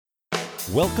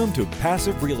Welcome to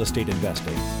Passive Real Estate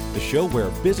Investing, the show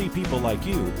where busy people like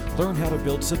you learn how to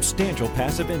build substantial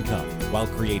passive income while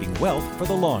creating wealth for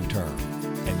the long term.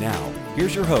 And now,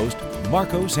 here's your host,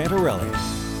 Marco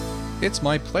Santarelli. It's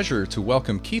my pleasure to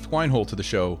welcome Keith Weinhold to the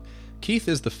show. Keith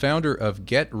is the founder of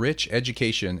Get Rich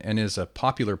Education and is a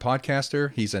popular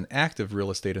podcaster. He's an active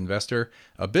real estate investor,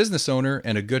 a business owner,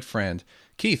 and a good friend.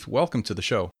 Keith, welcome to the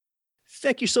show.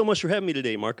 Thank you so much for having me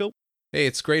today, Marco. Hey,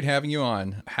 it's great having you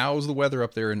on. How's the weather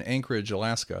up there in Anchorage,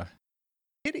 Alaska?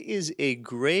 It is a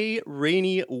gray,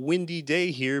 rainy, windy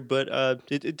day here, but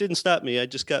it didn't stop me. I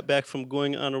just got back from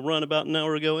going on a run about an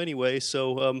hour ago anyway,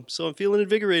 so I'm feeling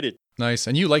invigorated. Nice.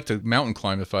 And you like to mountain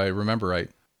climb, if I remember right.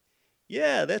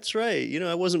 Yeah, that's right.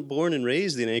 I wasn't born and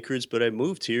raised in Anchorage, but I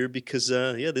moved here because,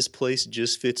 this place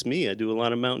just fits me. I do a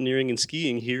lot of mountaineering and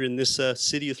skiing here in this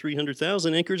city of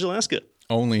 300,000, Anchorage, Alaska.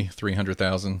 Only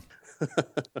 300,000.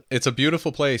 It's a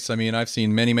beautiful place. I mean, I've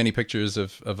seen many pictures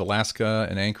of Alaska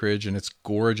and Anchorage, and it's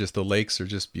gorgeous. The lakes are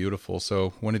just beautiful.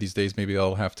 So one of these days, maybe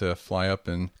I'll have to fly up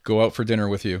and go out for dinner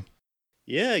with you.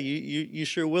 Yeah, you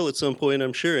sure will at some point,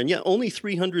 I'm sure. And yeah, only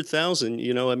 300,000,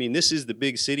 this is the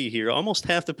big city here. Almost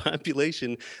half the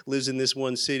population lives in this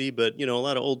one city, but, a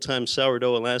lot of old-time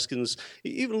sourdough Alaskans,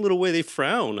 even a little way they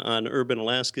frown on urban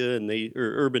Alaska or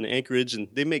urban Anchorage, and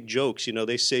they make jokes,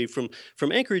 they say from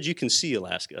Anchorage you can see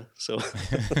Alaska. So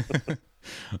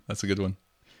That's a good one.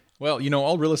 Well,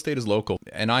 all real estate is local,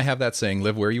 and I have that saying,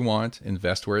 live where you want,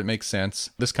 invest where it makes sense.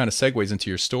 This kind of segues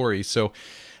into your story. So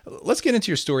let's get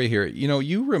into your story here.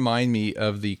 You remind me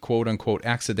of the quote-unquote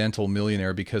accidental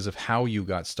millionaire because of how you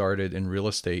got started in real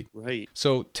estate. Right.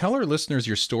 So tell our listeners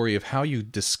your story of how you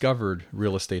discovered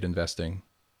real estate investing.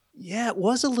 Yeah, it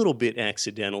was a little bit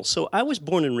accidental. So I was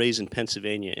born and raised in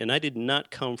Pennsylvania, and I did not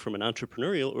come from an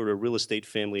entrepreneurial or a real estate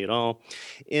family at all.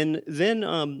 And then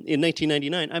in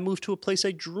 1999, I moved to a place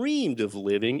I dreamed of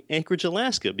living, Anchorage,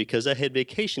 Alaska, because I had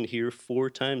vacationed here 4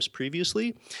 times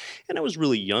previously. And I was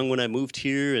really young when I moved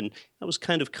here, and I was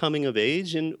kind of coming of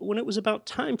age. And when it was about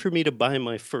time for me to buy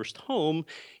my first home,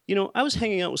 I was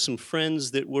hanging out with some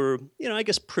friends that were,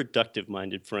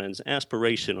 productive-minded friends,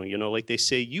 aspirational, like they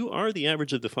say, you are the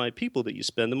average of the 5 people that you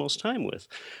spend the most time with.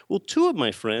 Well, 2 of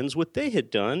my friends, what they had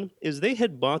done is they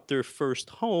had bought their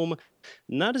first home,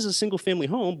 not as a single-family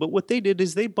home, but what they did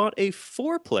is they bought a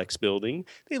 4-plex building.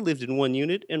 They lived in 1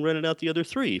 unit and rented out the other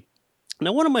 3.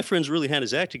 Now, one of my friends really had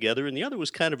his act together, and the other was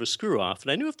kind of a screw-off.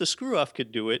 And I knew if the screw-off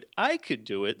could do it, I could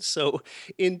do it. So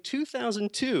in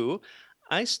 2002,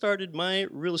 I started my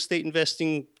real estate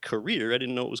investing career. I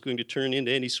didn't know it was going to turn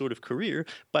into any sort of career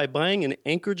by buying an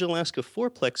Anchorage, Alaska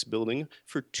 4-plex building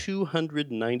for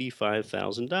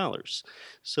 $295,000.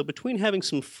 So between having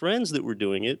some friends that were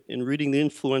doing it and reading the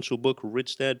influential book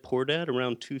Rich Dad, Poor Dad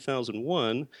around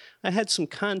 2001, I had some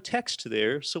context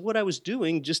there. So what I was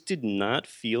doing just did not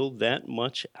feel that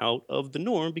much out of the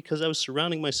norm because I was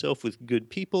surrounding myself with good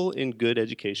people and good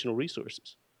educational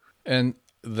resources. And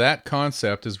that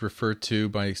concept is referred to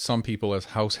by some people as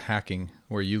house hacking,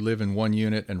 where you live in 1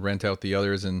 unit and rent out the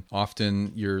others, and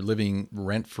often you're living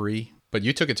rent-free, but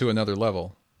you took it to another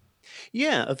level.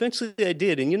 Yeah, eventually I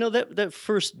did. And that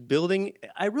first building,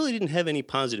 I really didn't have any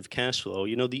positive cash flow.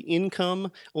 The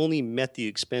income only met the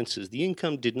expenses. The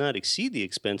income did not exceed the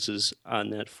expenses on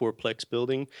that 4-plex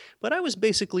building, but I was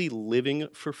basically living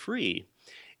for free.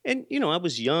 And, I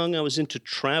was young, I was into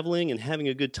traveling and having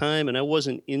a good time, and I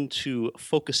wasn't into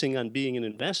focusing on being an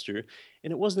investor.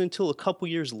 And it wasn't until a couple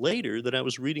years later that I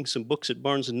was reading some books at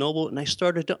Barnes & Noble, and I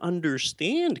started to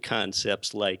understand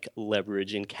concepts like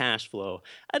leverage and cash flow.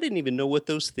 I didn't even know what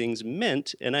those things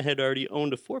meant, and I had already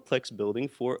owned a 4-plex building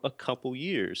for a couple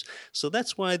years. So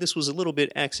that's why this was a little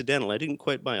bit accidental. I didn't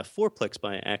quite buy a 4-plex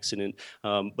by accident,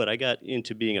 but I got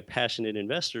into being a passionate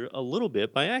investor a little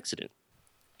bit by accident.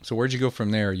 So where'd you go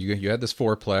from there? You had this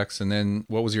 4-plex, and then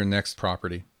what was your next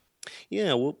property?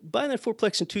 Yeah, well, buying that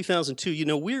 4-plex in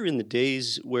 2002, we're in the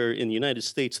days where in the United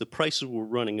States, the prices were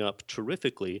running up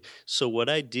terrifically. So what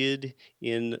I did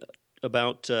in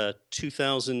about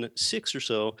 2006 or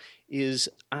so is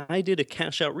I did a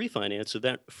cash-out refinance of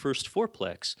that first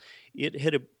 4-plex.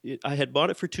 I had bought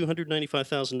it for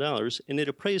 $295,000, and it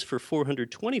appraised for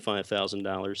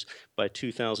 $425,000 by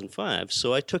 2005.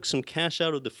 So I took some cash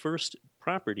out of the first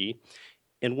property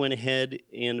and went ahead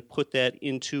and put that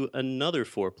into another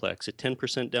 4-plex, a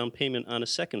 10% down payment on a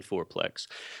second 4-plex.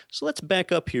 So let's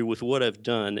back up here with what I've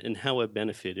done and how I've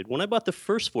benefited. When I bought the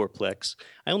first 4-plex,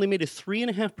 I only made a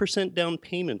 3.5% down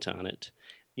payment on it.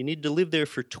 You need to live there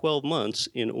for 12 months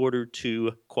in order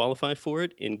to qualify for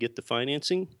it and get the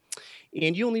financing.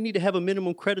 and you only need to have a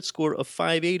minimum credit score of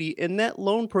 580, and that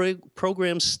loan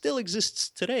program still exists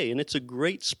today, and it's a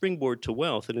great springboard to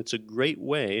wealth, and it's a great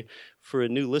way for a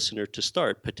new listener to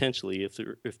start potentially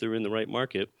if they're in the right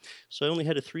market. So I only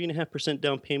had a 3.5%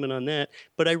 down payment on that,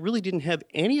 but I really didn't have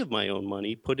any of my own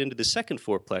money put into the second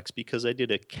fourplex because I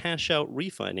did a cash out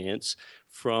refinance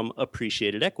from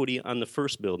appreciated equity on the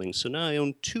first building. So now I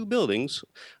own two buildings,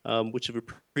 which have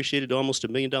appreciated almost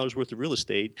 $1 million worth of real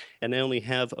estate, and I only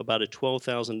have about a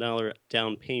 $12,000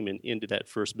 down payment into that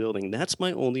first building. That's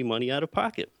my only money out of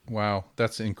pocket. Wow,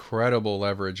 that's incredible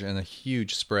leverage and a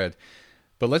huge spread.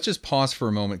 But let's just pause for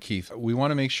a moment, Keith. We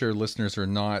want to make sure listeners are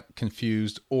not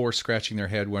confused or scratching their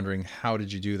head wondering, how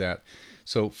did you do that?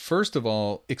 So first of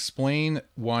all, explain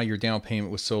why your down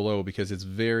payment was so low, because it's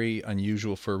very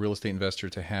unusual for a real estate investor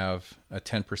to have a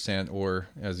 10% or,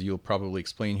 as you'll probably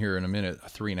explain here in a minute, a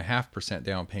 3.5%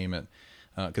 down payment.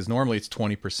 Because normally it's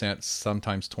 20%,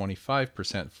 sometimes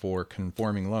 25% for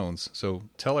conforming loans. So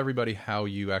tell everybody how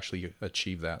you actually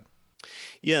achieve that.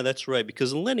 Yeah, that's right, because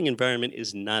the lending environment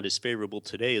is not as favorable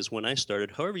today as when I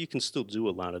started. However, you can still do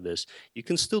a lot of this. You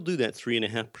can still do that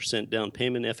 3.5% down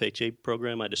payment FHA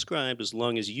program I described as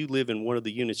long as you live in one of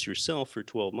the units yourself for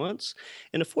 12 months.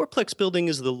 And a fourplex building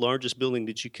is the largest building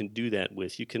that you can do that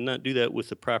with. You cannot do that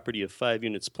with a property of 5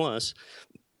 units plus.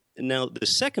 Now, the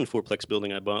second fourplex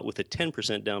building I bought with a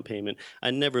 10% down payment,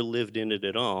 I never lived in it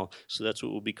at all. So that's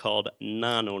what will be called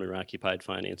non-owner occupied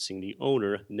financing. The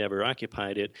owner never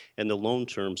occupied it, and the loan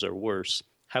terms are worse.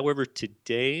 However,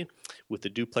 today, with the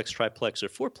duplex, triplex, or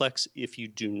fourplex, if you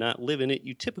do not live in it,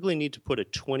 you typically need to put a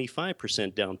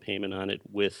 25% down payment on it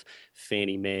with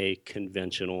Fannie Mae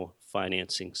conventional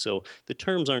financing. So the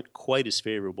terms aren't quite as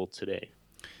favorable today.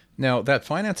 Now, that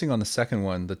financing on the second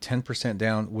one, the 10%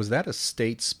 down, was that a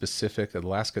state-specific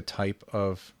Alaska type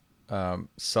of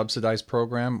subsidized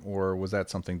program, or was that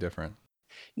something different?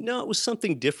 No, it was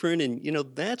something different. And,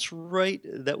 that's right.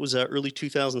 That was early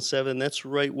 2007. That's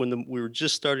right when we were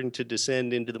just starting to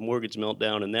descend into the mortgage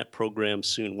meltdown, and that program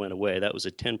soon went away. That was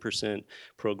a 10%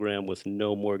 program with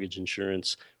no mortgage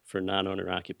insurance for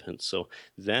non-owner occupants. So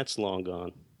that's long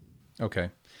gone. Okay.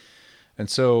 And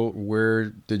so where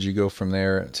did you go from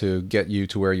there to get you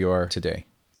to where you are today?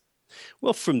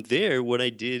 Well, from there, what I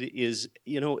did is,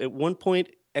 at one point,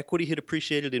 equity had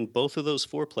appreciated in both of those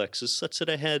fourplexes such that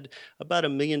I had about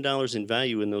 $1 million in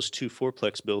value in those two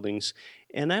fourplex buildings.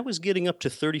 And I was getting up to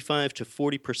 35 to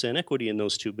 40% equity in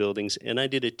those two buildings. And I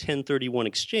did a 1031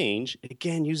 exchange,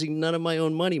 again, using none of my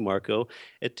own money, Marco,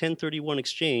 a 1031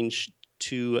 exchange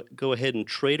to go ahead and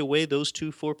trade away those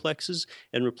two fourplexes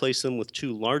and replace them with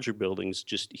two larger buildings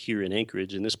just here in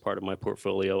Anchorage in this part of my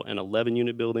portfolio, an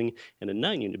 11-unit building and a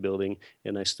 9-unit building,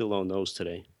 and I still own those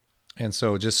today. And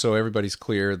so just so everybody's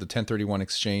clear, the 1031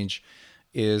 exchange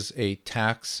is a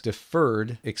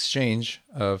tax-deferred exchange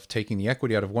of taking the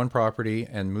equity out of one property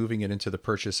and moving it into the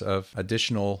purchase of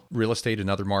additional real estate in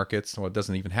other markets. So it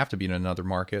doesn't even have to be in another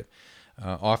market.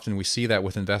 Often we see that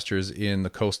with investors in the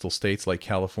coastal states like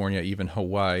California, even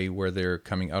Hawaii, where they're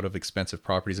coming out of expensive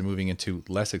properties and moving into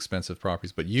less expensive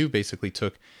properties. But you basically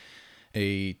took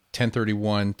a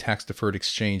 1031 tax-deferred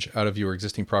exchange out of your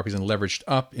existing properties and leveraged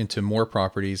up into more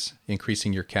properties,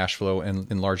 increasing your cash flow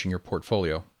and enlarging your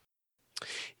portfolio.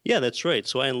 Yeah, that's right.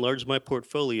 So I enlarged my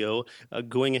portfolio,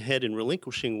 going ahead and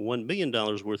relinquishing $1 million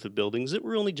worth of buildings that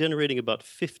were only generating about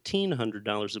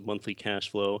 $1,500 of monthly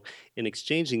cash flow and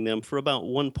exchanging them for about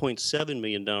 $1.7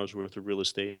 million worth of real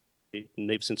estate. And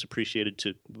they've since appreciated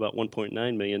to about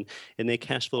 $1.9 million, and they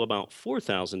cash flow about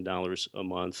 $4,000 a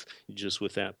month just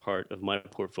with that part of my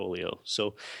portfolio.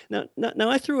 So now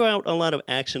I threw out a lot of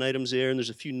action items there, and there's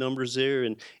a few numbers there,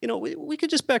 and we could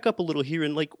just back up a little here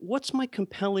and what's my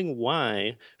compelling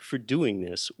why for doing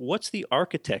this? What's the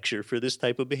architecture for this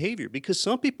type of behavior? Because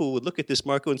some people would look at this,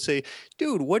 Marco, and say,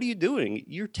 "Dude, what are you doing?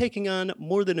 You're taking on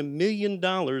more than $1 million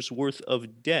worth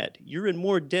of debt. You're in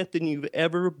more debt than you've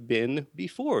ever been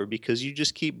before." Because you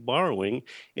just keep borrowing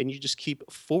and you just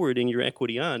keep forwarding your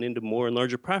equity on into more and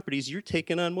larger properties. You're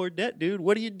taking on more debt, dude.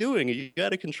 What are you doing? Are you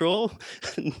out of control?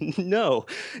 No.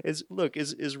 As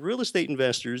real estate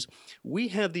investors, we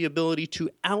have the ability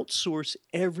to outsource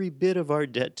every bit of our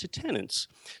debt to tenants.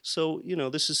 So,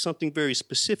 this is something very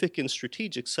specific and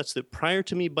strategic, such that prior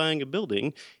to me buying a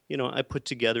building, I put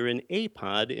together an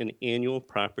APOD, an annual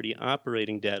property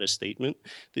operating data statement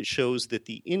that shows that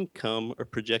the income are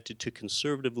projected to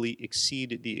conservatively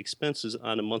exceed the expenses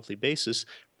on a monthly basis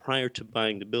prior to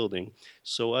buying the building.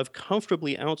 So I've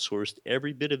comfortably outsourced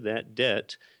every bit of that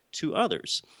debt to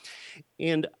others.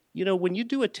 And when you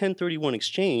do a 1031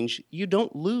 exchange, you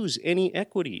don't lose any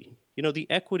equity. the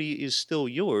equity is still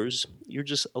yours. You're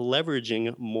just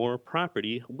leveraging more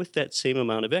property with that same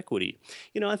amount of equity.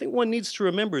 I think one needs to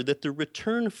remember that the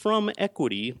return from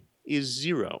equity is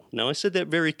zero. Now, I said that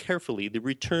very carefully. The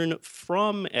return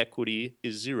from equity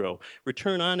is zero.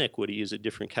 Return on equity is a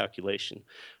different calculation.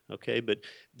 Okay, but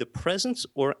the presence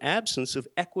or absence of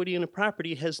equity in a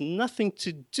property has nothing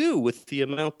to do with the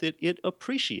amount that it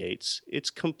appreciates.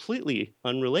 It's completely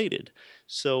unrelated.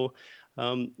 So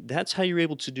that's how you're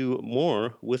able to do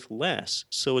more with less.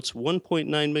 So it's $1.9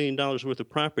 million worth of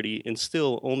property and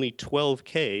still only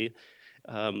 $12K.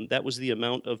 That was the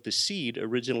amount of the seed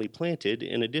originally planted.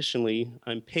 And additionally,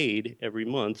 I'm paid every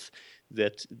month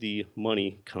that the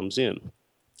money comes in.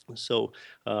 So,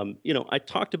 I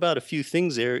talked about a few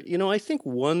things there. I think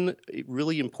one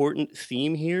really important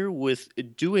theme here with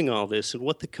doing all this and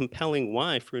what the compelling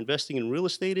why for investing in real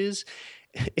estate is,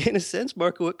 in a sense,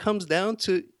 Marco, it comes down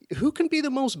to who can be the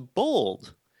most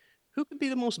bold. Who can be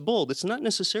the most bold? It's not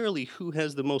necessarily who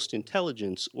has the most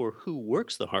intelligence or who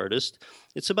works the hardest.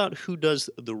 It's about who does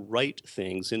the right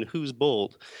things and who's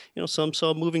bold. Some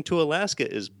saw moving to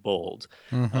Alaska is bold.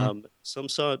 Some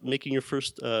saw making your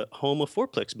first home a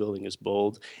fourplex building is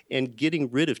bold. And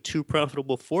getting rid of two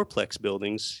profitable fourplex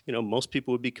buildings, most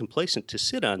people would be complacent to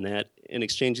sit on that and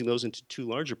exchanging those into two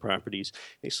larger properties.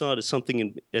 They saw it as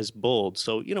something as bold.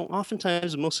 So,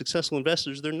 oftentimes the most successful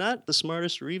investors, they're not the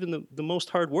smartest or even the most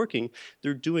hardworking.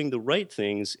 They're doing the right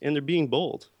things and they're being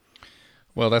bold.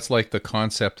 Well, that's like the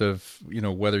concept of,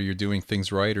 whether you're doing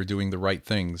things right or doing the right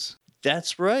things.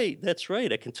 That's right. That's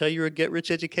right. I can tell you're a Get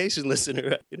Rich Education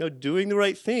listener. Doing the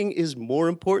right thing is more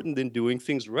important than doing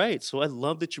things right. So I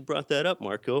love that you brought that up,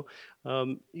 Marco.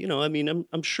 I'm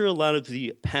sure a lot of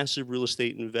the passive real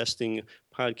estate investing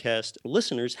podcast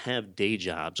listeners have day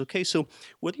jobs. Okay, so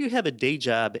whether you have a day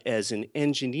job as an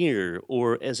engineer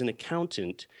or as an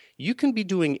accountant, you can be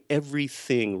doing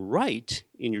everything right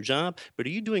in your job, but are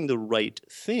you doing the right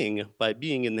thing by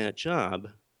being in that job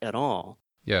at all?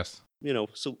 Yes.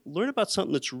 So learn about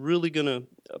something that's really going to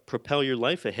propel your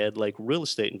life ahead, like real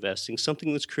estate investing,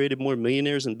 something that's created more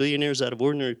millionaires and billionaires out of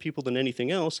ordinary people than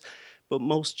anything else, but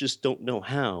most just don't know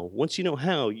how. Once you know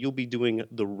how, you'll be doing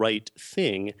the right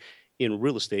thing in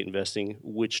real estate investing,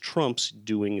 which trumps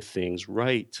doing things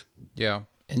right. Yeah.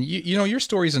 And your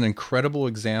story is an incredible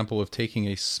example of taking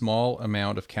a small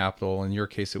amount of capital, in your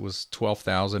case it was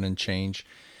 $12,000 and change,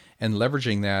 and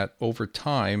leveraging that over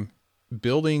time,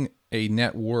 building a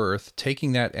net worth,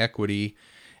 taking that equity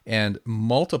and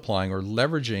multiplying or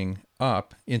leveraging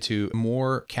up into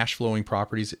more cash flowing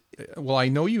properties. Well, I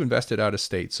know you invested out of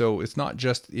state, so it's not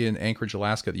just in Anchorage,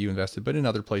 Alaska that you invested, but in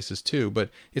other places too.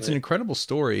 But it's an incredible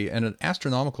story and an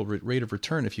astronomical rate of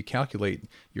return if you calculate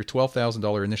your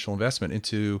 $12,000 initial investment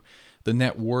into the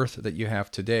net worth that you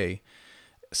have today.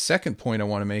 Second point I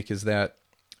want to make is that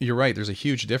you're right, there's a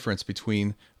huge difference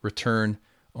between return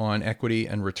on equity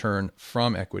and return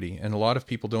from equity. And a lot of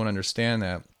people don't understand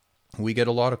that. We get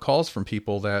a lot of calls from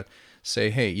people that say,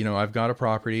 hey, I've got a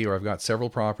property or I've got several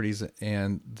properties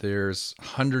and there's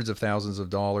hundreds of thousands of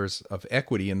dollars of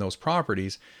equity in those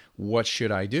properties. What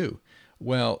should I do?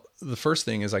 Well, the first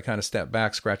thing is I kind of step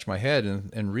back, scratch my head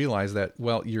and realize that,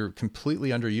 well, you're completely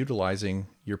underutilizing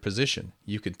your position.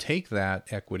 You could take that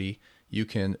equity, you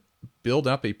can build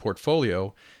up a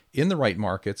portfolio in the right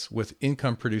markets with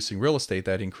income producing real estate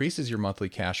that increases your monthly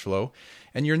cash flow,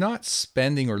 and you're not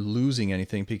spending or losing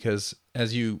anything because,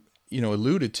 as you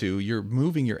alluded to, you're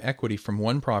moving your equity from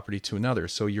one property to another.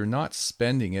 So you're not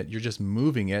spending it, you're just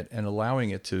moving it and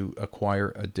allowing it to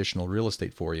acquire additional real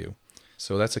estate for you.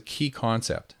 So that's a key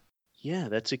concept. Yeah,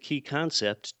 that's a key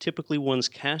concept. Typically one's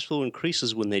cash flow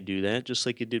increases when they do that, just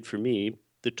like it did for me.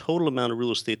 The total amount of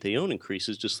real estate they own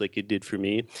increases just like it did for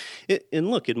me.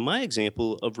 And look, in my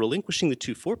example of relinquishing the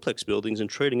two fourplex buildings and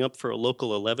trading up for a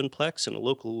local 11plex and a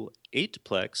local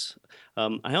 8plex,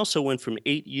 I also went from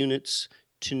 8 units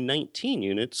to 19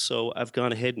 units, so I've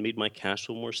gone ahead and made my cash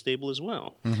flow more stable as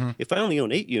well. Mm-hmm. If I only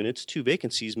own 8 units, 2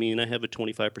 vacancies mean I have a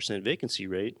 25% vacancy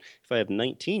rate. If I have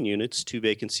 19 units, 2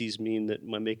 vacancies mean that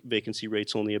my vacancy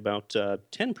rate's only about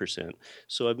 10%.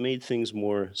 So I've made things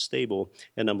more stable,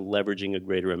 and I'm leveraging a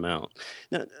greater amount.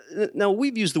 Now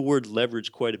we've used the word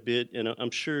leverage quite a bit, and I'm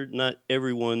sure not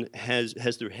everyone has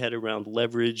their head around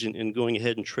leverage and going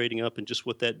ahead and trading up and just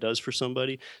what that does for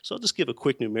somebody. So I'll just give a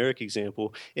quick numeric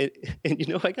example. And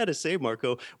I got to say,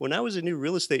 Marco, when I was a new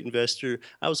real estate investor,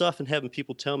 I was often having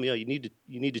people tell me, "Oh, you need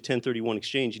to 1031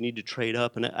 exchange, you need to trade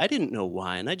up," and I didn't know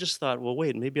why, and I just thought, well,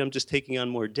 wait, maybe I'm just taking on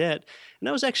more debt, and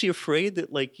I was actually afraid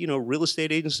that, like, real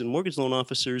estate agents and mortgage loan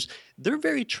officers, they're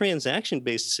very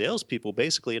transaction-based salespeople,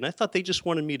 basically, and I thought they just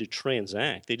wanted me to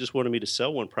transact. They just wanted me to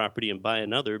sell one property and buy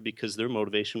another because their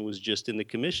motivation was just in the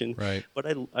commission. Right. But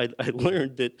I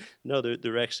learned that no,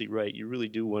 they're actually right. You really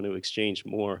do want to exchange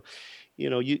more.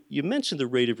 You mentioned the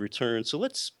rate of return, so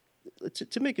let's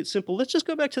to make it simple, let's just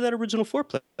go back to that original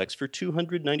fourplex for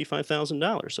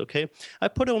 $295,000. Okay, I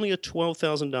put only a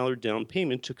 $12,000 down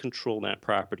payment to control that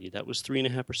property. That was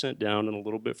 3.5% down and a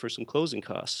little bit for some closing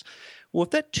costs. Well, if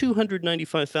that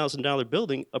 $295,000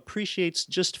 building appreciates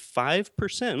just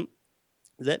 5%,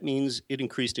 that means it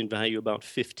increased in value about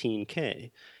 $15K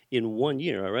in 1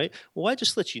 year, all right? Well, I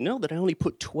just let you know that I only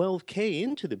put $12K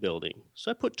into the building.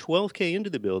 So I put $12K into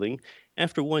the building.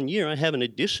 After 1 year, I have an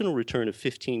additional return of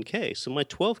 $15K. So my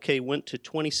 $12K went to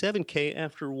 $27K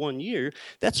after 1 year.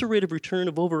 That's a rate of return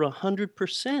of over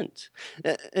 100%.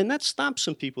 And that stops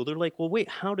some people. They're like, well, wait,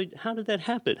 how did that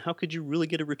happen? How could you really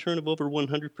get a return of over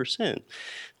 100%?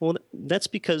 Well, that's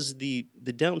because the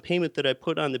down payment that I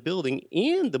put on the building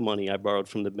and the money I borrowed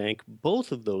from the bank,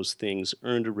 both of those things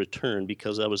earned a return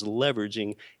because I was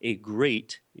leveraging a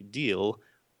great deal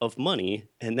of money,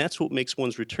 and that's what makes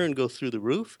one's return go through the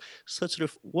roof. Such that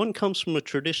if one comes from a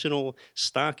traditional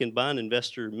stock and bond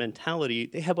investor mentality,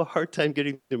 they have a hard time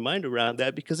getting their mind around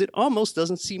that because it almost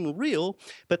doesn't seem real,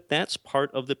 but that's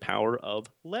part of the power of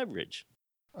leverage.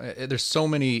 There's so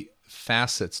many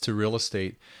facets to real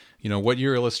estate. What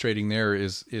you're illustrating there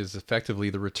is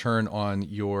effectively the return on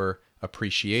your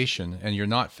appreciation, and you're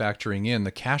not factoring in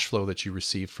the cash flow that you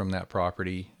received from that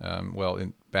property.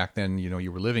 Back then,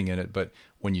 you were living in it, but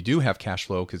when you do have cash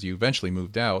flow, because you eventually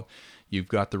moved out, you've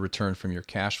got the return from your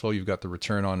cash flow, you've got the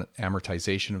return on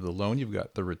amortization of the loan, you've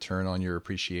got the return on your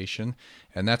appreciation,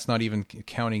 and that's not even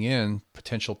counting in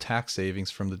potential tax savings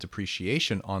from the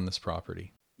depreciation on this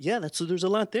property. Yeah, there's a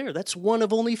lot there. That's one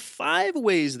of only 5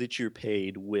 ways that you're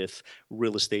paid with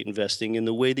real estate investing. And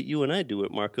the way that you and I do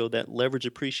it, Marco, that leverage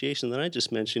appreciation that I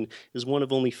just mentioned is one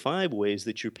of only 5 ways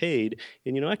that you're paid.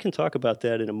 And, I can talk about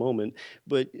that in a moment.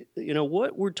 But,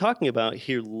 what we're talking about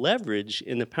here, leverage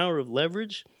and the power of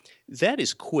leverage, that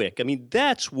is quick. I mean,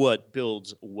 that's what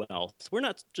builds wealth. We're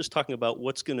not just talking about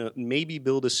what's going to maybe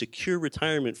build a secure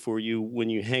retirement for you when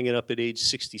you hang it up at age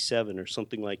 67 or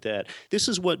something like that. This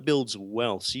is what builds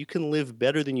wealth. So you can live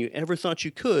better than you ever thought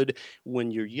you could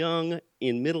when you're young,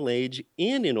 in middle age,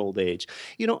 and in old age.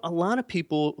 A lot of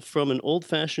people from an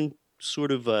old-fashioned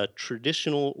sort of a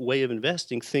traditional way of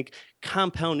investing think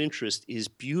compound interest is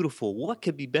beautiful. What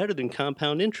could be better than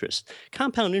compound interest?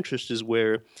 Compound interest is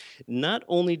where not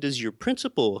only does your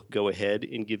principal go ahead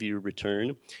and give you a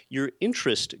return, your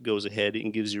interest goes ahead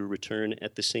and gives you a return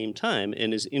at the same time.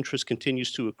 And as interest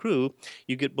continues to accrue,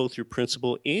 you get both your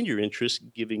principal and your interest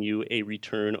giving you a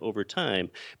return over time.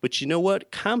 But you know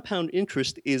what? Compound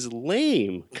interest is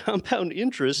lame. Compound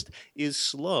interest is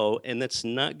slow, and that's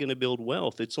not going to build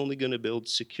wealth. It's only going to build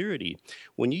security.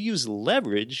 When you use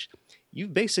leverage,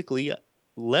 you've basically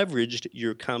leveraged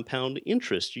your compound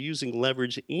interest. You're using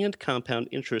leverage and compound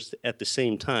interest at the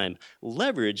same time.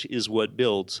 Leverage is what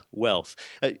builds wealth.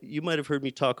 You might have heard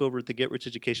me talk over at the Get Rich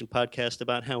Education podcast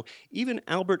about how even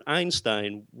Albert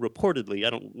Einstein reportedly, I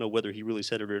don't know whether he really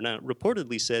said it or not,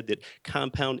 reportedly said that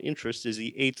compound interest is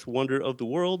the 8th wonder of the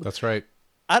world. That's right.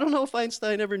 I don't know if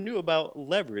Einstein ever knew about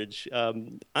leverage.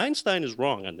 Einstein is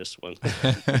wrong on this one.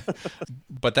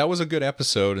 But that was a good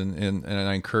episode, and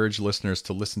I encourage listeners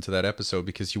to listen to that episode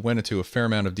because you went into a fair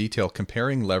amount of detail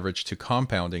comparing leverage to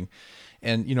compounding.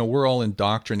 And, we're all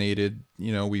indoctrinated.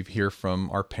 We hear from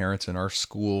our parents and our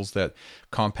schools that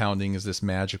compounding is this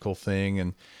magical thing.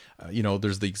 And,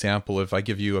 there's the example, if I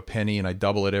give you a penny and I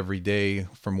double it every day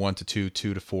from 1 to 2,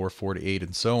 2 to 4, 4 to 8,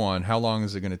 and so on, how long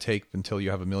is it going to take until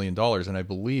you have $1 million? And I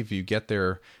believe you get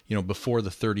there, before the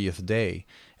 30th day.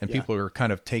 And people are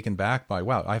kind of taken back by,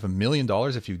 wow, I have $1 million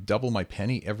if you double my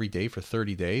penny every day for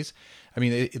 30 days. I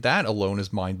mean, that alone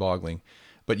is mind-boggling.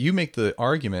 But you make the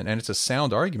argument, and it's a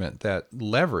sound argument, that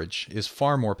leverage is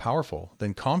far more powerful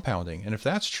than compounding. And if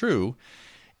that's true,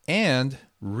 and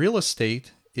real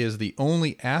estate is the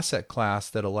only asset class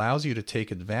that allows you to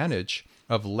take advantage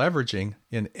of leveraging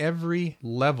in every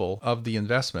level of the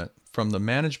investment, from the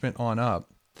management on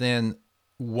up, then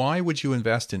why would you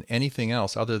invest in anything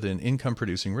else other than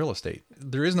income-producing real estate?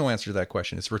 There is no answer to that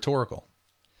question. It's rhetorical.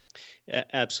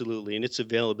 Absolutely, and its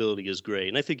availability is great.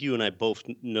 And I think you and I both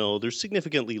know there's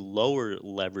significantly lower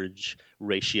leverage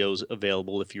ratios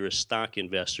available if you're a stock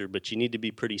investor, but you need to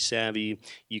be pretty savvy.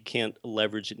 You can't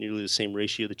leverage at nearly the same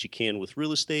ratio that you can with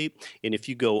real estate. And if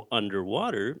you go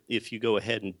underwater, if you go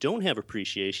ahead and don't have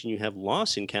appreciation, you have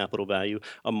loss in capital value,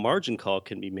 a margin call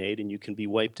can be made and you can be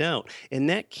wiped out. And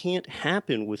that can't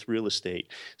happen with real estate.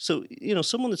 So,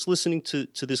 someone that's listening to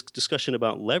this discussion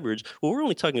about leverage, well, we're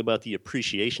only talking about the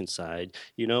appreciation side,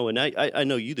 and I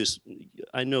know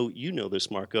you know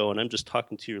this, Marco, and I'm just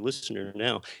talking to your listener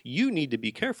now. You need to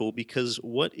be careful, because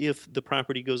what if the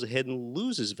property goes ahead and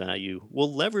loses value?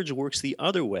 Well, leverage works the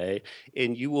other way,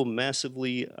 and you will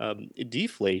massively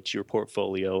deflate your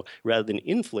portfolio rather than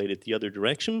inflate it the other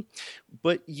direction.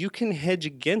 But you can hedge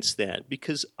against that,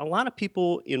 because a lot of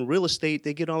people in real estate,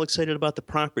 they get all excited about the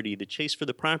property, the chase for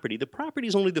the property. The property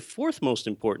is only the fourth most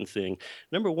important thing.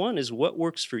 Number one is what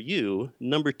works for you.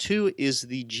 Number two is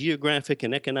the geographic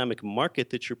and economic market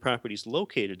that your property is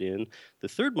located in. The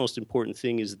third most important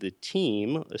thing is the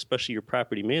team, especially your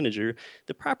property manager.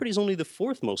 The property is only the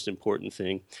fourth most important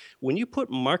thing. When you put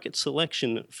market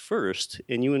selection first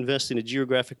and you invest in a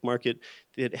geographic market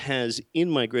that has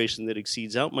in-migration that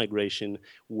exceeds out-migration,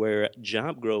 where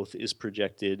job growth is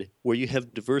projected, where you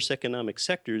have diverse economic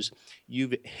sectors,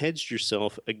 you've hedged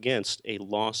yourself against a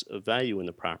loss of value in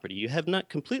the property. You have not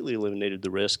completely eliminated the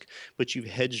risk, but you've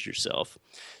hedged yourself.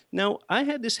 Now, I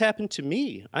had this happen to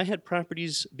me. I had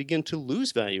properties begin to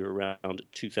lose value around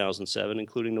 2007,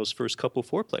 including those first couple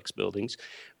fourplex buildings.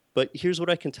 But here's what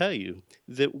I can tell you,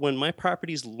 that when my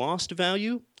properties lost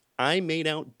value, I made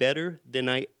out better than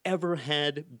I ever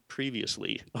had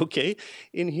previously, okay?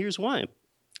 And here's why.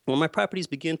 When my properties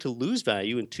began to lose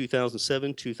value in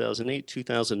 2007, 2008,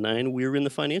 2009, we were in the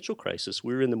financial crisis.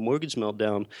 We were in the mortgage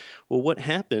meltdown. Well, what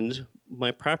happened?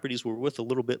 My properties were worth a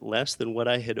little bit less than what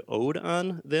I had owed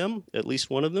on them, at least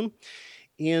one of them.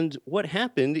 And what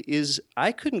happened is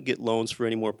I couldn't get loans for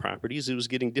any more properties. It was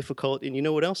getting difficult. And you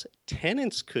know what else?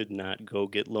 Tenants could not go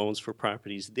get loans for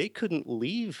properties. They couldn't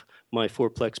leave my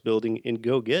fourplex building and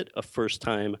go get a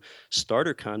first-time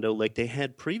starter condo like they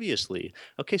had previously.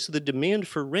 Okay, so the demand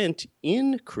for rent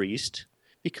increased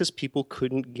because people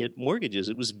couldn't get mortgages.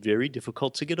 It was very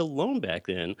difficult to get a loan back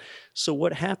then. So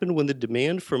what happened when the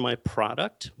demand for my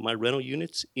product, my rental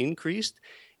units, increased,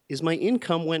 is my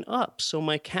income went up. So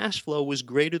my cash flow was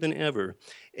greater than ever.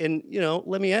 And,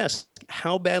 let me ask,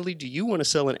 how badly do you want to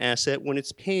sell an asset when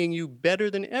it's paying you better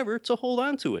than ever to hold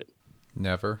on to it?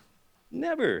 Never.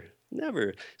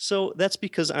 So that's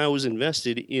because I was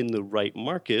invested in the right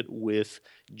market with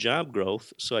job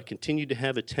growth. So I continued to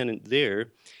have a tenant there.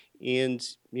 And,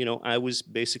 I was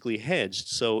basically hedged.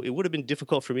 So it would have been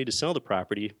difficult for me to sell the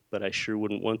property, but I sure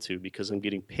wouldn't want to, because I'm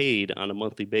getting paid on a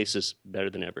monthly basis better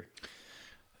than ever.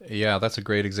 Yeah, that's a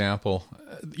great example.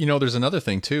 There's another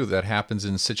thing too that happens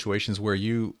in situations where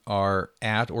you are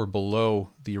at or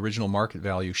below the original market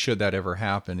value, should that ever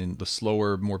happen in the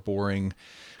slower, more boring,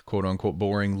 quote unquote,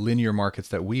 boring linear markets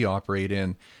that we operate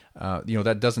in.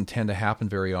 That doesn't tend to happen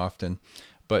very often.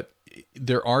 But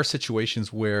there are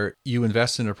situations where you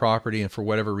invest in a property and for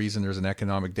whatever reason there's an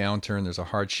economic downturn, there's a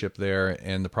hardship there,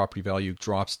 and the property value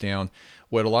drops down.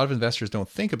 What a lot of investors don't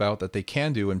think about that they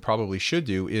can do and probably should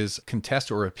do is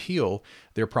contest or appeal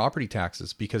their property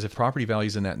taxes, because if property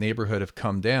values in that neighborhood have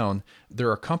come down, there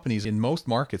are companies in most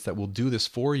markets that will do this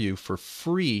for you for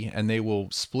free, and they will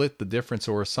split the difference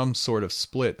or some sort of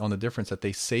split on the difference that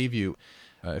they save you,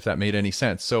 if that made any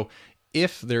sense. So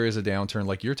if there is a downturn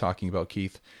like you're talking about,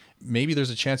 Keith, maybe there's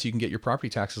a chance you can get your property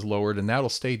taxes lowered, and that'll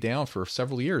stay down for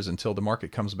several years until the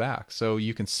market comes back. So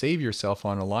you can save yourself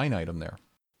on a line item there.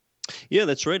 Yeah,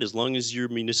 that's right. As long as your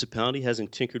municipality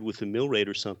hasn't tinkered with the mill rate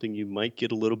or something, you might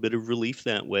get a little bit of relief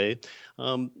that way.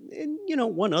 And,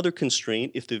 one other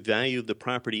constraint, if the value of the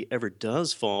property ever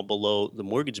does fall below the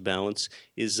mortgage balance,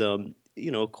 is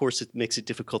of course, it makes it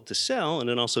difficult to sell, and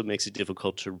it also makes it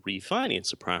difficult to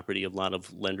refinance a property. A lot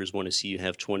of lenders want to see you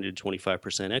have 20 to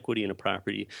 25% equity in a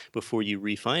property before you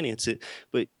refinance it.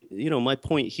 But, my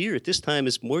point here at this time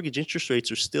is mortgage interest rates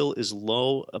are still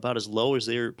about as low as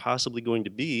they're possibly going to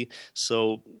be.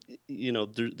 So,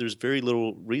 there's very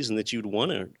little reason that you'd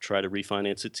want to try to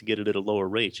refinance it to get it at a lower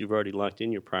rate. You've already locked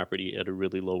in your property at a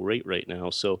really low rate right now.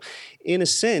 So, in a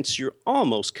sense, you're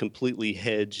almost completely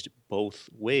hedged both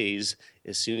ways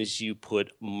as soon as you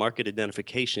put market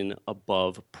identification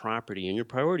above property in your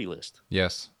priority list.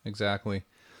 Yes, exactly.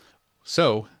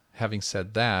 So, having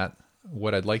said that,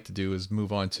 what I'd like to do is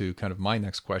move on to kind of my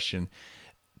next question.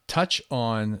 Touch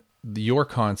on your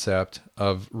concept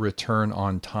of return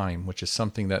on time, which is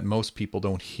something that most people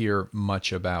don't hear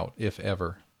much about, if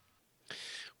ever.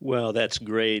 Well, that's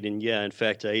great. And yeah, in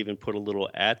fact, I even put a little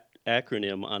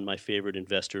acronym on my favorite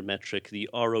investor metric, the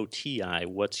ROTI.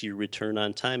 What's your return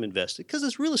on time invested? Because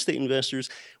as real estate investors,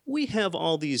 we have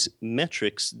all these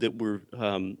metrics that we're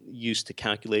used to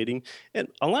calculating. And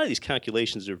a lot of these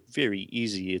calculations are very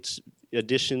easy. It's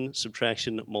addition,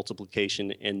 subtraction,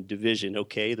 multiplication, and division.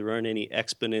 Okay, there aren't any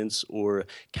exponents or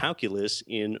calculus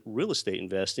in real estate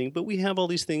investing, but we have all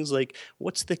these things like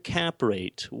what's the cap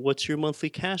rate? What's your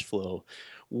monthly cash flow?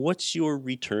 What's your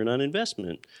return on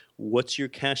investment? What's your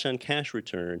cash on cash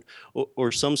return?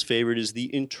 Or some's favorite is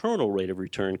the internal rate of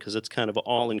return because it's kind of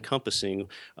all encompassing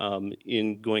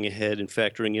in going ahead and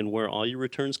factoring in where all your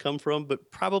returns come from.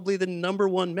 But probably the number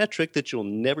one metric that you'll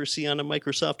never see on a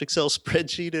Microsoft Excel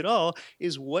spreadsheet at all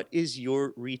is what is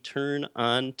your return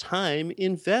on time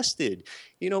invested?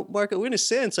 You know, Marco, in a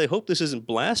sense, I hope this isn't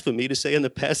blasphemy to say on the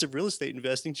Passive Real Estate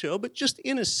Investing Show, but just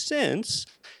in a sense,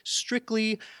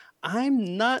 strictly,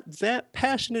 I'm not that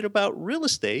passionate about real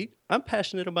estate. I'm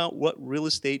passionate about what real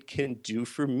estate can do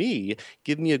for me,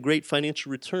 give me a great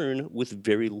financial return with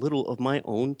very little of my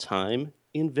own time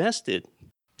invested.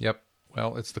 Yep.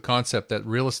 Well, it's the concept that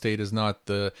real estate is not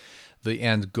the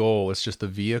end goal. It's just the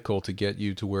vehicle to get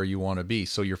you to where you want to be.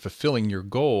 So you're fulfilling your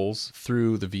goals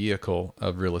through the vehicle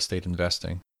of real estate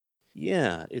investing.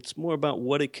 Yeah, it's more about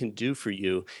what it can do for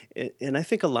you. And I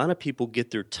think a lot of people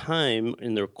get their time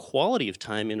and their quality of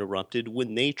time interrupted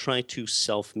when they try to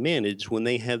self-manage, when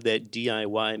they have that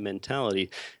DIY mentality.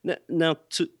 Now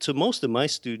to most of my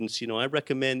students, you know, I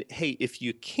recommend, hey, if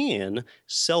you can,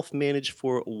 self-manage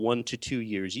for 1 to 2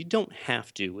 years. You don't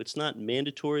have to. It's not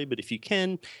mandatory, but if you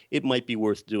can, it might be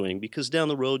worth doing because down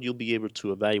the road, you'll be able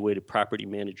to evaluate a property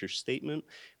manager's statement,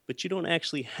 but you don't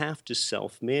actually have to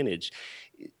self-manage.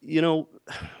 You know,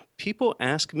 people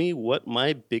ask me what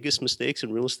my biggest mistakes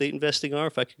in real estate investing are,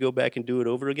 if I could go back and do it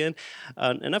over again.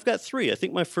 And I've got 3. I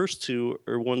think my first 2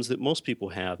 are ones that most people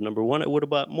have. Number 1, I would have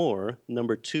bought more.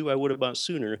 Number 2, I would have bought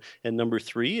sooner. And number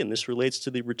 3, and this relates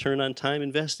to the return on time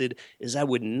invested, is I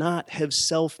would not have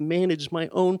self-managed my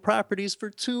own properties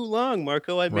for too long,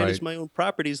 Marco. I managed my own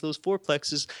properties, those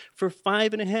fourplexes, for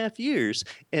 5.5 years.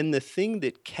 And the thing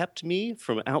that kept me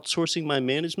from outsourcing my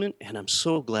management, and I'm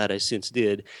so glad I since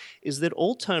did, is that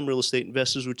old-time real estate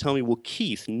investors would tell me, well,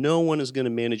 Keith, no one is going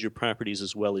to manage your properties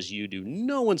as well as you do.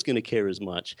 No one's going to care as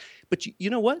much. But you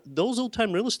know what? Those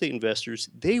old-time real estate investors,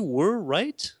 they were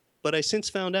right. But I since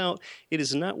found out it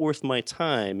is not worth my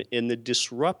time and the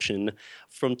disruption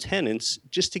from tenants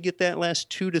just to get that last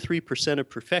 2 to 3% of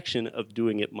perfection of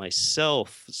doing it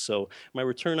myself. So my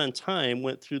return on time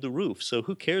went through the roof. So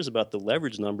who cares about the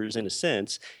leverage numbers in a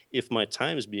sense if my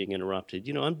time is being interrupted?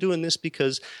 You know, I'm doing this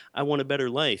because I want a better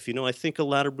life. You know, I think a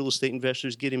lot of real estate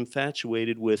investors get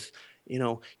infatuated with, you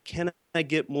know, can I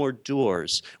get more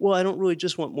doors? Well, I don't really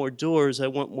just want more doors. I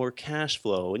want more cash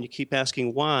flow. And you keep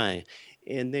asking why.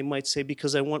 And they might say,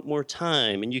 because I want more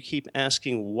time. And you keep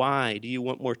asking, why do you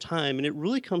want more time? And it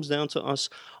really comes down to us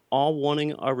all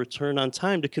wanting our return on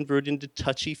time to convert into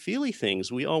touchy-feely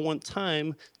things. We all want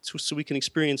time so we can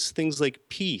experience things like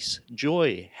peace,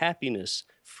 joy, happiness,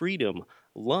 freedom,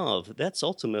 love. That's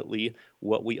ultimately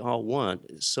what we all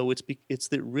want. So it's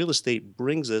that real estate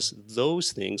brings us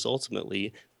those things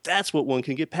ultimately. That's what one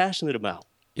can get passionate about.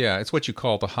 Yeah, it's what you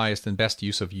call the highest and best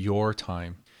use of your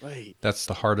time. Right. That's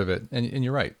the heart of it. And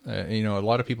you're right. You know, a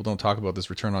lot of people don't talk about this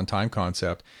return on time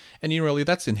concept. And, you know, really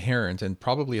that's inherent and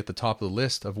probably at the top of the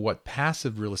list of what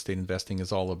passive real estate investing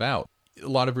is all about. A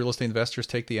lot of real estate investors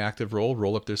take the active role,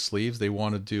 roll up their sleeves. They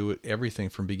want to do everything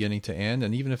from beginning to end.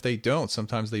 And even if they don't,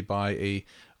 sometimes they buy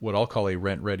what I'll call a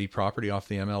rent-ready property off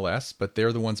the MLS, but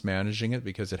they're the ones managing it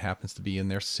because it happens to be in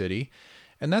their city.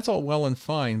 And that's all well and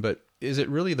fine, but is it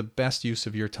really the best use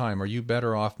of your time? Are you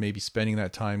better off maybe spending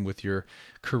that time with your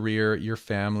career, your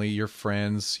family, your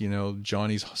friends, you know,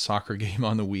 Johnny's soccer game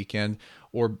on the weekend,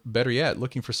 or better yet,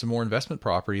 looking for some more investment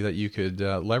property that you could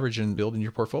leverage and build in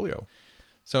your portfolio?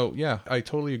 So yeah, I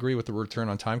totally agree with the return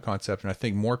on time concept. And I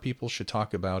think more people should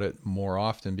talk about it more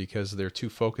often because they're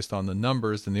too focused on the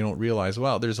numbers and they don't realize,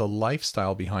 well, there's a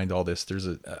lifestyle behind all this. There's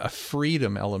a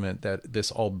freedom element that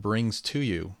this all brings to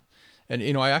you. And,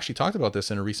 you know, I actually talked about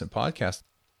this in a recent podcast.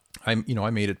 I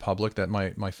made it public that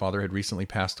my father had recently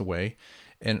passed away.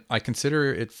 And I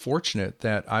consider it fortunate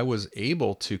that I was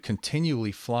able to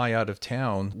continually fly out of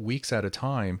town weeks at a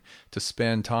time to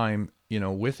spend time, you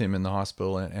know, with him in the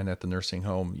hospital and at the nursing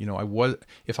home. You know,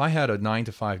 if I had a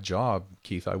 9-to-5 job,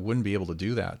 Keith, I wouldn't be able to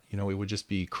do that. You know, it would just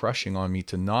be crushing on me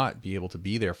to not be able to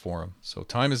be there for him. So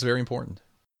time is very important.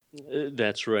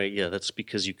 That's right. Yeah, that's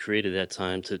because you created that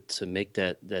time to make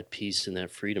that peace and that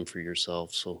freedom for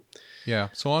yourself. So Yeah.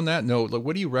 So on that note, like,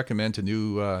 what do you recommend to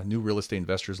new real estate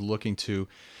investors looking to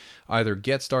either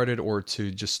get started or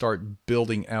to just start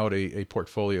building out a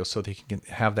portfolio so they can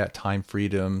have that time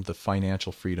freedom, the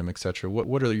financial freedom, et cetera?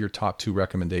 What are your top two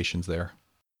recommendations there?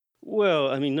 well,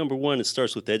 I mean, number one, it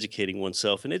starts with educating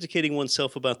oneself and educating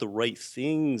oneself about the right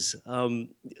things.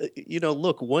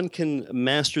 Look, one can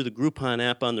master the Groupon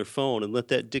app on their phone and let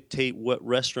that dictate what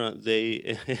restaurant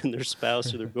they and their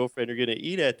spouse or their girlfriend are going to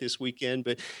eat at this weekend.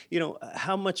 But,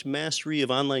 how much mastery of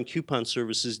online coupon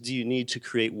services do you need to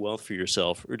create wealth for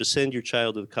yourself or to send your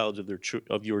child to the college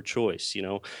of your choice?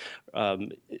 Um,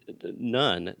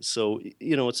 None. So,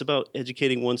 it's about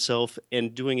educating oneself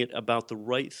and doing it about the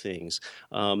right things.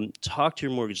 Talk to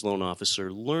your mortgage loan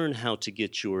officer, learn how to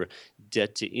get your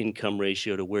debt to income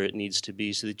ratio to where it needs to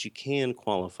be so that you can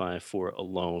qualify for a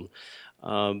loan.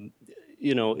 Um,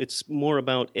 it's more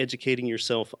about educating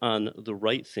yourself on the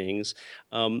right things.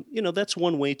 That's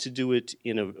one way to do it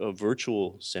in a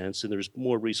virtual sense, and there's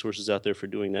more resources out there for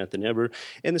doing that than ever.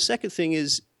 And the second thing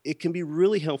is, it can be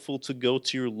really helpful to go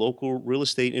to your local real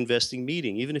estate investing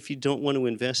meeting, even if you don't want to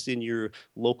invest in your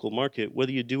local market,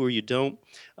 whether you do or you don't.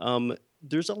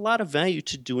 There's a lot of value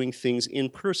to doing things in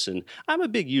person. I'm a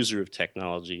big user of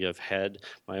technology. I've had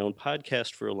my own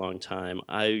podcast for a long time.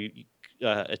 I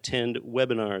attend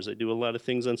webinars. I do a lot of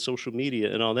things on social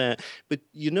media and all that. But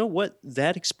you know what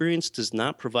that experience does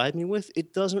not provide me with?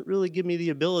 It doesn't really give me the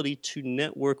ability to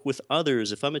network with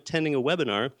others. If I'm attending a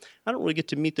webinar, I don't really get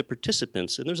to meet the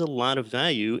participants. And there's a lot of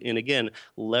value in, again,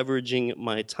 leveraging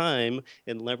my time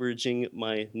and leveraging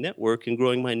my network and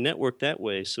growing my network that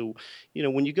way. So,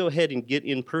 when you go ahead and get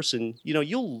in person,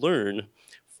 you'll learn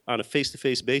on a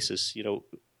face-to-face basis,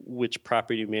 which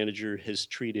property manager has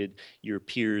treated your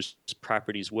peers'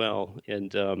 properties well,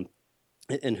 and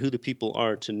who the people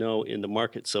are to know in the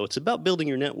market. So it's about building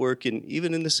your network, and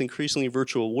even in this increasingly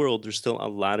virtual world, there's still a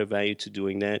lot of value to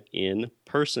doing that in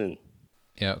person.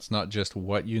 Yeah, it's not just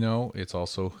what you know, it's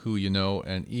also who you know.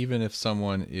 And even if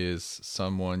someone is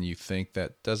someone you think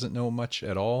that doesn't know much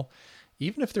at all,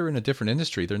 even if they're in a different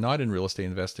industry, they're not in real estate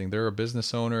investing, they're a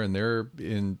business owner and they're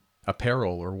in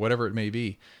apparel or whatever it may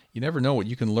be, you never know what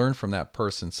you can learn from that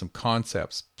person, some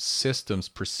concepts, systems,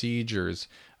 procedures,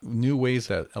 new ways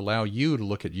that allow you to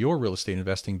look at your real estate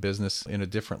investing business in a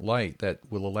different light that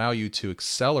will allow you to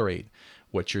accelerate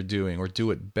what you're doing or do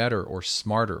it better or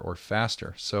smarter or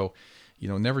faster. So,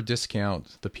 never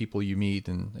discount the people you meet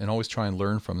and always try and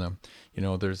learn from them.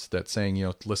 There's that saying,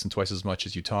 listen twice as much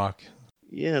as you talk.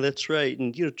 Yeah, that's right.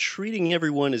 And treating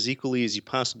everyone as equally as you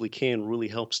possibly can really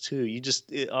helps too.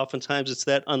 Oftentimes it's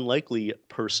that unlikely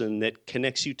person that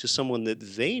connects you to someone that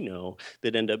they know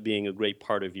that end up being a great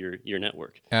part of your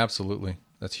network. Absolutely.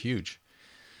 That's huge.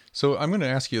 So I'm going to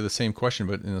ask you the same question,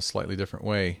 but in a slightly different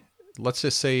way. Let's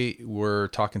just say we're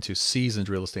talking to seasoned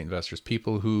real estate investors,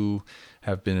 people who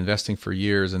have been investing for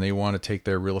years and they want to take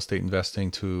their real estate investing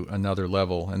to another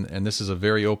level. And this is a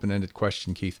very open-ended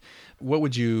question, Keith. What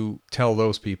would you tell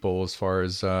those people as far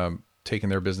as taking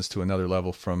their business to another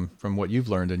level from what you've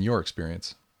learned in your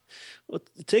experience? Well,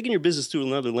 taking your business to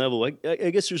another level,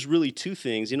 I guess there's really two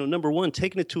things. Number one,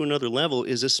 taking it to another level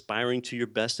is aspiring to your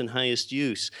best and highest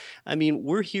use. I mean,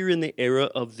 we're here in the era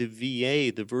of the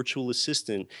VA, the virtual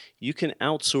assistant. You can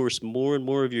outsource more and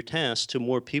more of your tasks to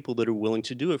more people that are willing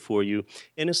to do it for you.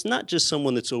 And it's not just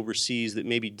someone that's overseas that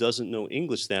maybe doesn't know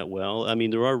English that well. I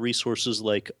mean, there are resources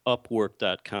like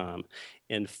Upwork.com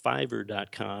and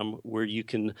Fiverr.com, where you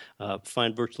can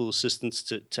find virtual assistants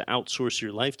to outsource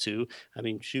your life to. I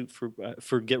mean, shoot,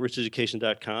 for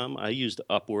GetRichEducation.com, I used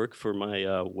Upwork for my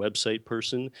website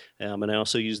person, and I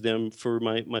also use them for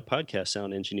my podcast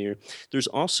sound engineer. There's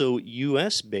also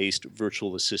U.S.-based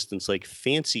virtual assistants like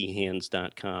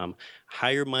FancyHands.com,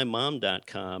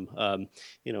 HireMyMom.com.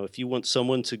 If you want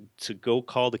someone to go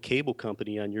call the cable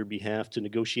company on your behalf to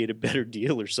negotiate a better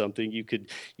deal or something, you could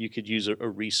use a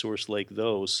resource like those.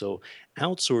 So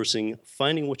outsourcing,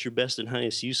 finding what your best and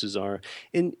highest uses are.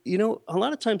 And, a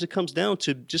lot of times it comes down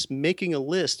to just making a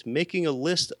list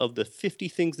of the 50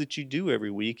 things that you do every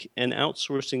week and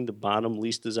outsourcing the bottom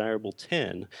least desirable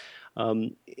 10.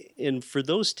 And for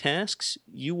those tasks,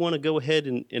 you want to go ahead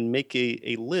and make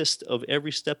a list of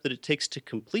every step that it takes to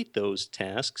complete those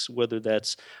tasks, whether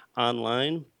that's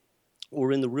online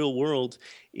or in the real world,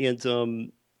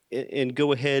 and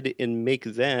go ahead and make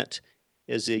that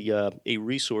as a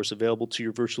resource available to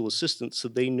your virtual assistant so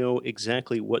they know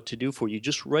exactly what to do for you.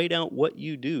 Just write out what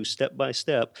you do step by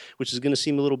step, which is going to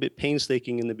seem a little bit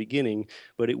painstaking in the beginning,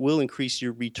 but it will increase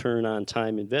your return on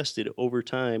time invested over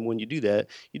time. When you do that,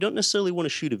 you don't necessarily want to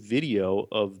shoot a video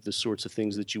of the sorts of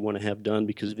things that you want to have done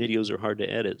because videos are hard to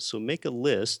edit. So make a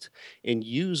list and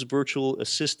use virtual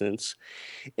assistants.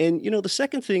 And, the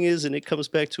second thing is, and it comes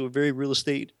back to a very real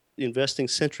estate investing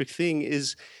centric thing,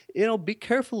 is be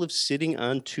careful of sitting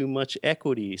on too much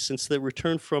equity. Since the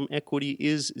return from equity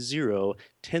is zero,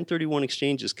 1031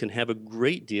 exchanges can have a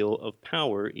great deal of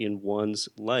power in one's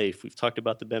life. We've talked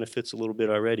about the benefits a little bit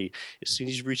already. As soon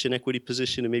as you reach an equity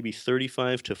position of maybe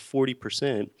 35 to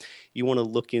 40%, you want to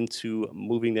look into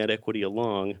moving that equity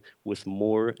along with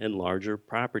more and larger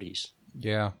properties.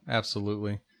 Yeah,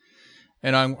 absolutely.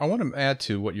 And I want to add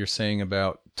to what you're saying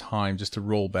about time, just to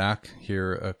roll back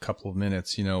here a couple of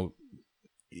minutes.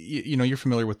 You're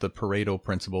familiar with the Pareto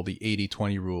principle, the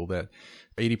 80-20 rule, that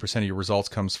 80% of your results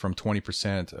comes from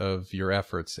 20% of your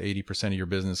efforts, 80% of your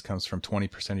business comes from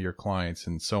 20% of your clients,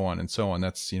 and so on and so on.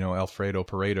 That's, Alfredo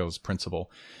Pareto's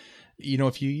principle.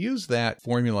 If you use that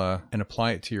formula and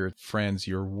apply it to your friends,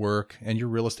 your work, and your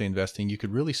real estate investing, you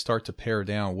could really start to pare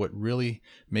down what really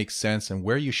makes sense and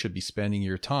where you should be spending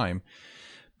your time.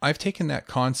 I've taken that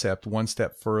concept one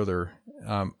step further.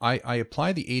 I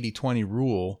apply the 80-20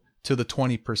 rule to the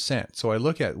 20%. So I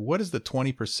look at what is the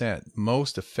 20%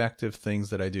 most effective things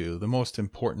that I do, the most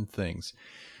important things.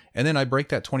 And then I break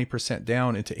that 20%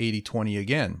 down into 80-20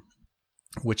 again,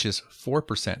 which is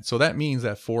 4%. So that means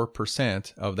that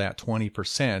 4% of that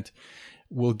 20%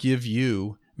 will give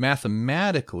you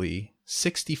mathematically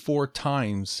 64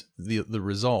 times the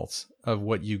results of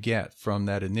what you get from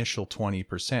that initial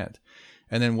 20%.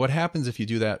 And then what happens if you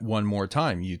do that one more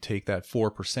time? You take that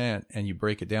 4% and you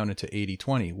break it down into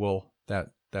 80-20. Well,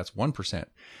 that's 1%.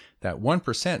 That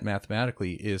 1%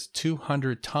 mathematically is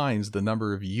 200 times the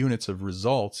number of units of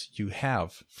results you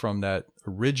have from that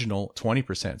original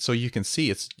 20%. So you can see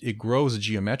it grows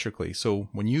geometrically. So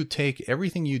when you take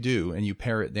everything you do and you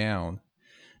pare it down,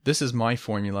 this is my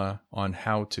formula on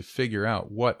how to figure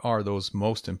out what are those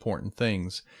most important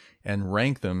things and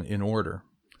rank them in order.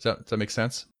 Does that make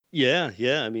sense? Yeah.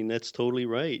 I mean, that's totally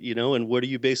right. And what are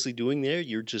you basically doing there?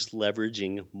 You're just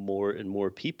leveraging more and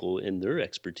more people and their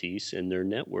expertise and their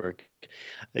network.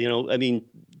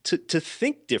 To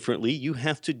think differently, you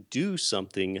have to do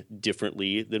something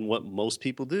differently than what most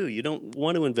people do. You don't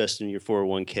want to invest in your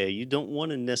 401k. You don't want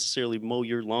to necessarily mow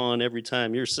your lawn every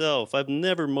time yourself. I've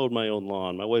never mowed my own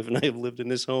lawn. My wife and I have lived in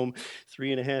this home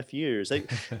 3.5 years.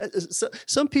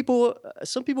 Some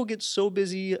people get so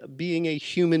busy being a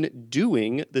human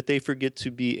doing that they forget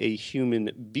to be a human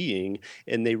being,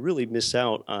 and they really miss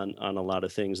out on a lot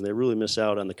of things, and they really miss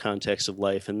out on the context of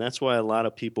life. And that's why a lot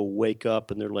of people wake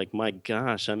up and they're like, my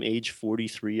gosh, I'm age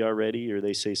 43 already, or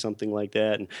they say something like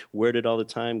that, and where did all the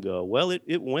time go? Well,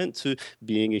 it went to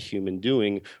being a human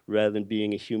doing rather than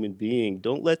being a human being.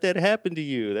 Don't let that happen to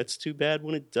you. That's too bad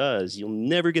when it does. You'll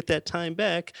never get that time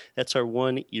back. That's our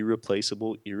one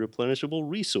irreplaceable, irreplenishable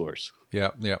resource.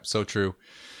 Yeah, so true.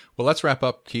 Well, let's wrap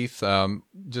up, Keith.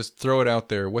 Just throw it out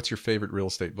there. What's your favorite real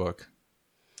estate book?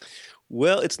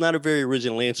 Well, it's not a very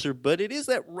original answer, but it is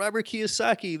that Robert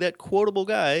Kiyosaki, that quotable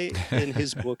guy in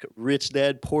his book, Rich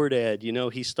Dad, Poor Dad.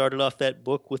 He started off that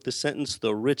book with the sentence,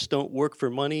 "The rich don't work for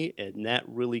money," and that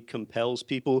really compels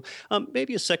people.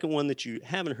 Maybe a second one that you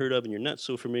haven't heard of and you're not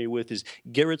so familiar with is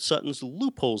Garrett Sutton's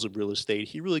Loopholes of Real Estate.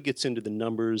 He really gets into the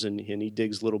numbers, and he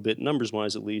digs a little bit,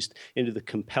 numbers-wise at least, into the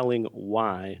compelling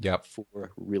why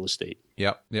for real estate.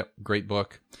 Yep. Great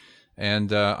book.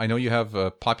 And I know you have a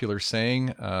popular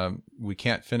saying. We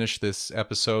can't finish this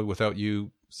episode without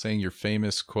you saying your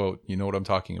famous quote. You know what I'm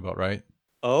talking about, right?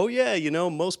 Oh, yeah.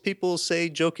 Most people say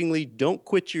jokingly, don't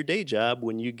quit your day job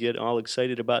when you get all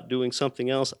excited about doing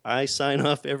something else. I sign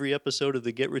off every episode of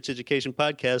the Get Rich Education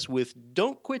podcast with,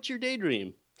 don't quit your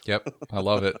daydream. Yep. I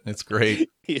love it. It's great.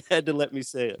 You had to let me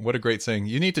say it. What a great saying.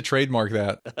 You need to trademark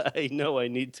that. I know I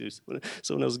need to.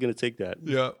 Someone else is going to take that.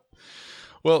 Yeah.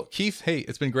 Well, Keith, hey,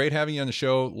 it's been great having you on the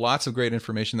show. Lots of great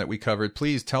information that we covered.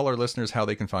 Please tell our listeners how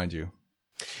they can find you.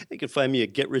 You can find me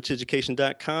at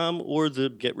GetRichEducation.com or the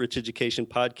Get Rich Education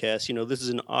podcast. This is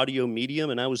an audio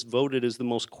medium, and I was voted as the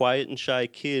most quiet and shy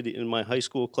kid in my high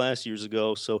school class years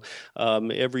ago. So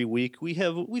every week we've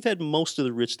had most of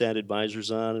the Rich Dad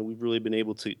advisors on, and we've really been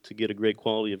able to get a great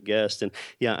quality of guest. And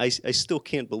yeah, I still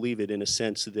can't believe it in a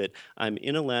sense that I'm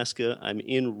in Alaska, I'm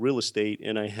in real estate,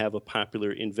 and I have a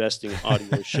popular investing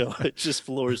audio show. It just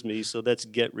floors me. So that's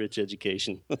Get Rich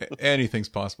Education. Anything's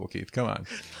possible, Keith. Come on.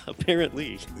 Apparently.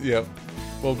 be. Yep.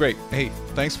 Well, great. Hey,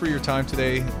 thanks for your time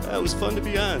today. It was fun to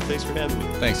be on. Thanks for having me.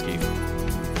 Thanks, Keith.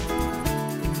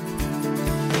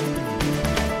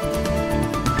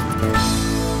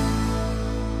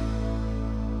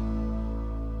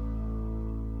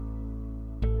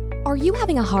 Are you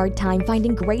having a hard time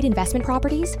finding great investment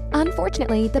properties?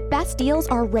 Unfortunately, the best deals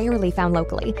are rarely found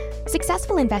locally.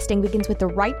 Successful investing begins with the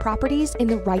right properties in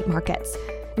the right markets.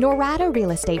 Norada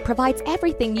Real Estate provides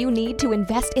everything you need to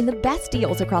invest in the best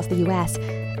deals across the U.S.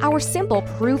 Our simple,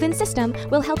 proven system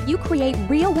will help you create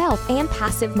real wealth and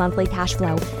passive monthly cash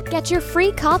flow. Get your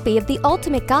free copy of the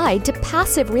ultimate guide to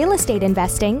passive real estate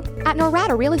investing at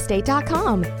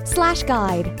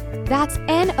noradarealestate.com/guide. That's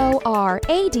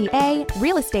NORADA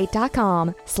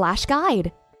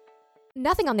realestate.com/guide.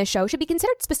 Nothing on this show should be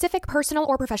considered specific personal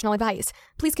or professional advice.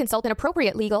 Please consult an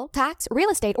appropriate legal, tax, real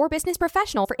estate, or business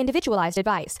professional for individualized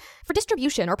advice. For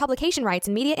distribution or publication rights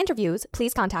and media interviews,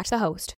 please contact the host.